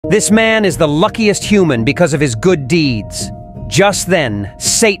This man is the luckiest human because of his good deeds. Just then,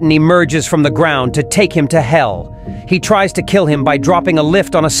 Satan emerges from the ground to take him to hell. He tries to kill him by dropping a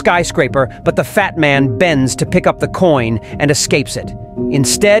lift on a skyscraper, but the fat man bends to pick up the coin and escapes it.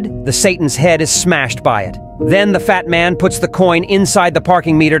 Instead, the Satan's head is smashed by it. Then the fat man puts the coin inside the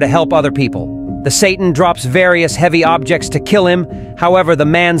parking meter to help other people. The Satan drops various heavy objects to kill him. However, the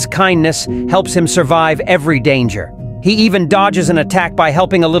man's kindness helps him survive every danger. He even dodges an attack by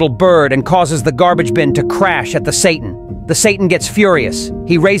helping a little bird and causes the garbage bin to crash at the Satan. The Satan gets furious.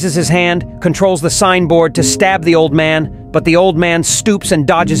 He raises his hand, controls the signboard to stab the old man, but the old man stoops and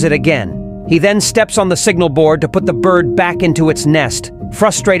dodges it again. He then steps on the signal board to put the bird back into its nest.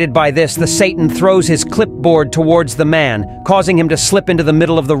 Frustrated by this, the Satan throws his clipboard towards the man, causing him to slip into the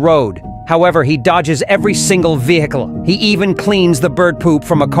middle of the road. However, he dodges every single vehicle. He even cleans the bird poop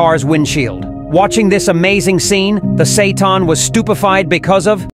from a car's windshield. Watching this amazing scene, the Satan was stupefied because of